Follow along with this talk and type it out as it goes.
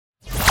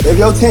If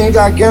your team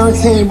got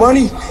guaranteed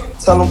money,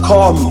 tell them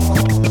call me.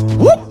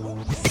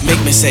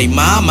 Make me say,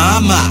 my.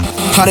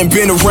 I done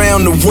been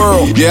around the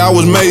world. Yeah, I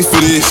was made for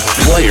this.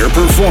 Player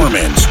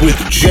Performance with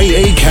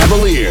J.A.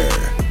 Cavalier.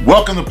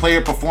 Welcome to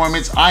Player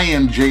Performance. I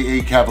am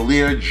J.A.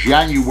 Cavalier,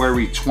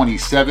 January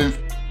 27th.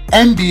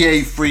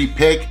 NBA free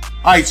pick.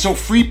 All right, so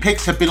free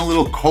picks have been a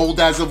little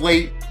cold as of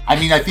late. I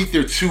mean, I think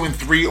they're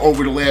 2-3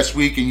 over the last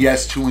week, and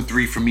yes,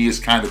 2-3 for me is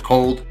kind of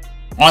cold.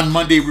 On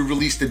Monday, we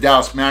released the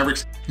Dallas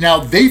Mavericks. Now,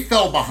 they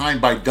fell behind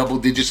by double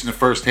digits in the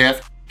first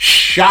half,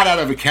 shot out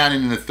of a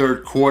cannon in the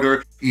third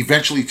quarter,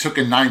 eventually took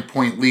a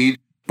 9-point lead,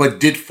 but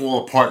did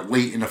fall apart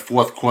late in the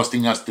fourth,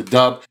 costing us the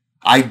dub.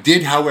 I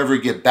did, however,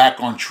 get back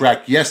on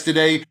track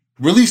yesterday,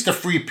 released a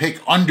free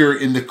pick under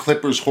in the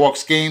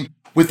Clippers-Hawks game.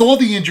 With all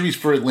the injuries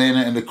for Atlanta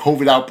and the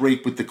COVID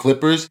outbreak with the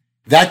Clippers,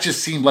 that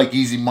just seemed like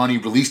easy money.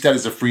 Released that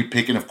as a free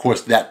pick, and of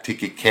course, that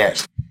ticket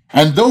cashed.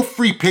 And though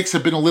free picks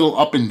have been a little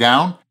up and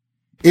down,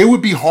 it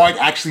would be hard,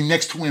 actually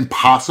next to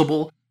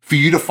impossible, for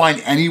you to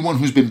find anyone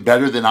who's been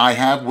better than I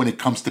have when it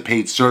comes to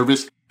paid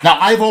service. Now,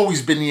 I've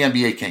always been the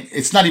NBA king.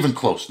 It's not even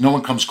close. No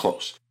one comes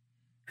close.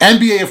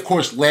 NBA, of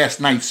course, last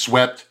night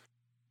swept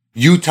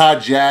Utah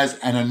Jazz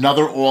and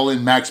another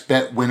all-in max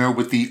bet winner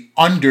with the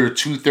under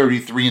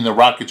 233 in the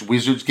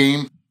Rockets-Wizards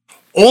game.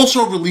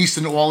 Also released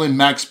an all-in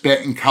max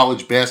bet in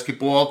college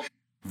basketball.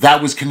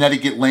 That was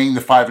Connecticut laying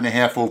the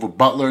 5.5 over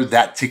Butler.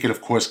 That ticket,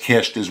 of course,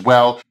 cashed as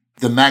well.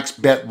 The max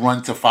bet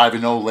run to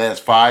 5-0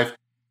 last 5.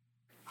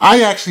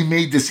 I actually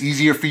made this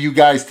easier for you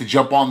guys to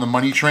jump on the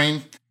money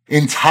train.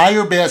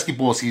 Entire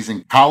basketball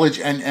season, college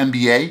and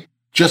NBA,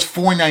 just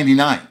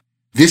 $4.99.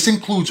 This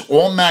includes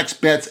all max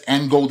bets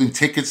and golden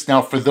tickets.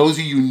 Now, for those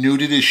of you new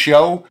to this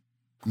show,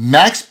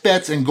 max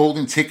bets and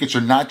golden tickets are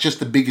not just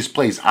the biggest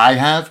plays I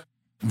have.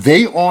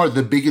 They are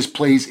the biggest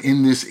plays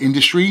in this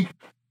industry,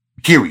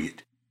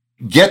 period.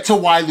 Get to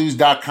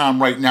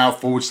whylose.com right now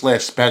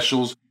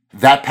 /specials.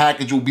 That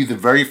package will be the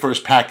very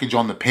first package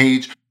on the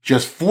page.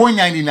 Just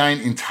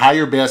 $4.99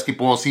 entire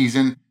basketball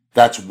season.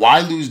 That's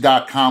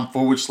whylose.com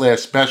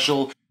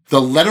 /special.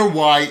 The letter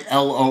YLOSE.com.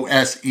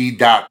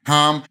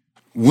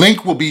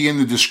 Link will be in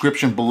the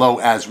description below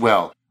as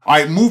well. All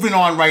right, moving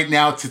on right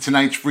now to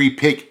tonight's free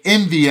pick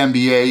in the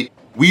NBA.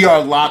 We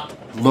are locked,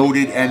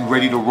 loaded, and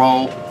ready to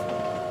roll.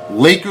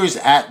 Lakers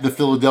at the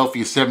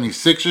Philadelphia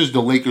 76ers.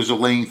 The Lakers are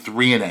laying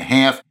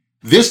 3.5.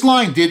 This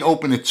line did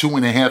open at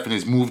 2.5 and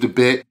has moved a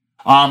bit.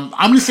 I'm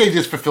going to say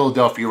this for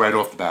Philadelphia right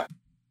off the bat.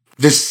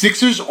 The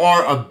Sixers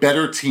are a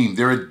better team.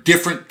 They're a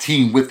different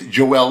team with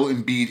Joel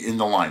Embiid in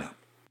the lineup.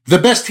 The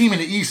best team in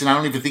the East, and I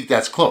don't even think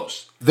that's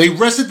close. They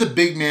rested the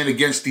big man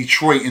against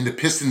Detroit, and the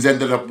Pistons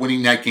ended up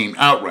winning that game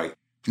outright.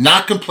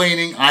 Not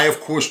complaining, I, of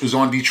course, was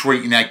on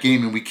Detroit in that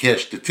game, and we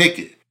cashed the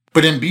ticket.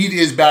 But Embiid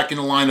is back in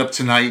the lineup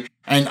tonight,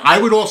 and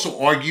I would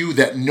also argue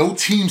that no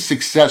team's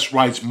success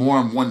rides more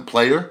on one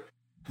player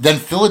than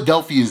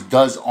Philadelphia's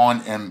does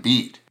on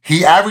Embiid.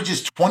 He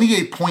averages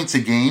 28 points a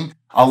game,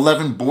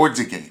 11 boards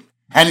a game.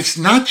 And it's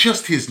not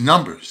just his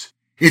numbers.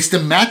 It's the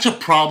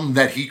matchup problem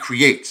that he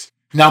creates.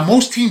 Now,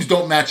 most teams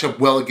don't match up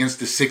well against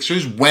the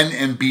Sixers when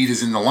Embiid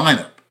is in the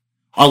lineup.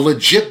 A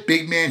legit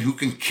big man who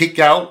can kick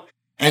out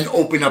and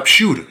open up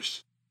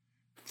shooters.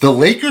 The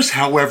Lakers,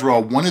 however,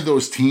 are one of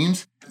those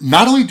teams.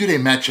 Not only do they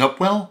match up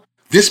well,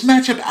 this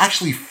matchup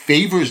actually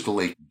favors the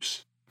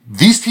Lakers.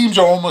 These teams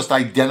are almost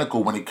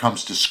identical when it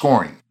comes to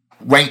scoring,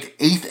 ranked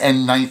 8th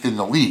and 9th in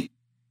the league.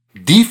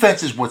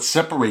 Defense is what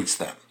separates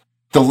them.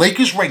 The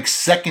Lakers rank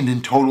 2nd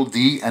in total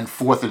D and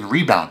 4th in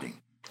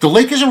rebounding. The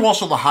Lakers are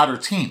also the hotter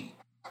team.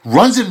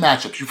 Runs and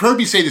matchups. You've heard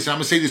me say this, and I'm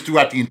going to say this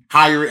throughout the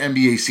entire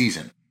NBA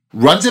season.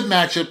 Runs and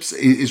matchups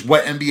is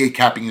what NBA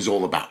capping is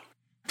all about.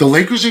 The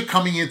Lakers are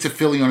coming into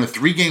Philly on a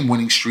 3-game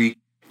winning streak,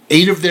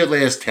 8 of their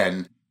last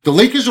 10. The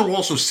Lakers are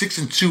also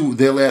 6-2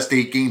 their last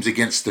 8 games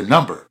against the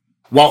number,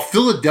 while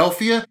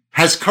Philadelphia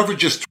has covered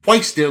just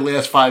twice their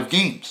last 5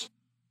 games.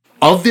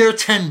 Of their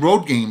 10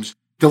 road games,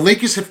 the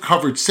Lakers have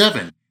covered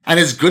 7, and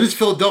as good as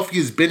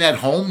Philadelphia has been at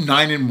home,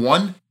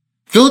 9-1,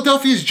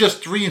 Philadelphia is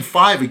just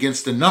 3-5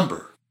 against the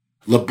number.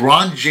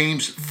 LeBron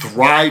James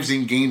thrives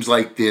in games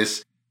like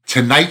this.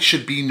 Tonight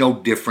should be no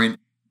different.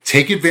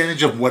 Take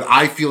advantage of what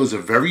I feel is a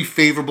very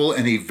favorable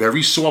and a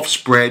very soft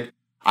spread.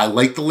 I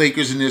like the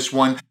Lakers in this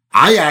one.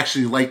 I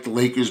actually like the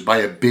Lakers by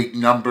a big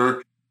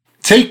number.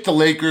 Take the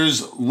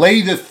Lakers,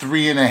 lay the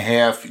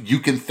 3.5. You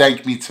can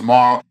thank me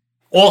tomorrow.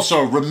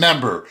 Also,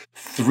 remember,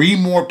 3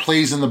 more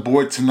plays on the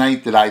board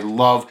tonight that I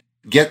love.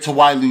 Get to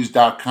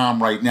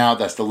whylose.com right now.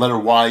 That's the letter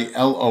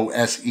YLOSE.com.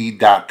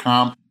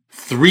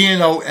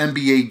 3-0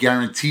 NBA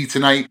guarantee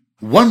tonight.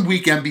 1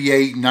 week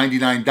NBA,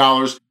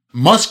 $99.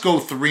 Must go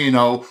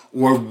 3-0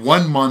 or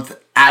 1 month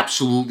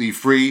absolutely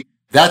free.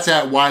 That's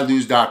at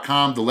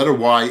whylose.com, the letter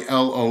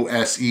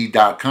YLOSE.com.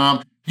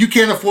 You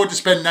can't afford to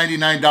spend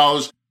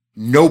 $99.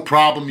 No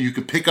problem. You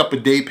can pick up a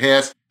day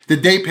pass. The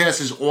day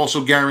pass is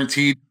also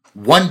guaranteed.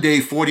 1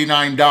 day,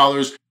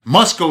 $49.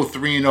 Must go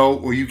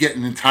 3-0 or you get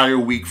an entire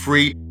week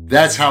free.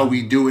 That's how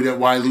we do it at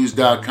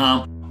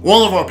whylose.com.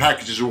 All of our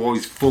packages are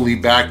always fully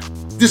backed.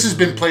 This has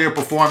been Player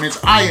Performance.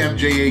 I am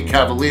J.A.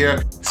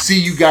 Cavalier. See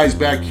you guys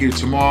back here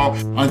tomorrow.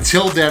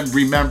 Until then,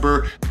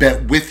 remember,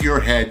 bet with your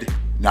head,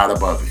 not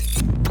above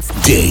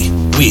it. Day,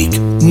 week,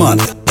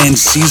 month, and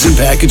season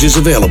packages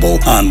available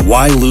on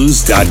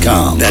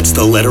YLose.com. That's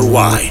the letter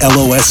Y,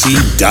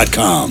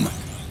 LOSE.com.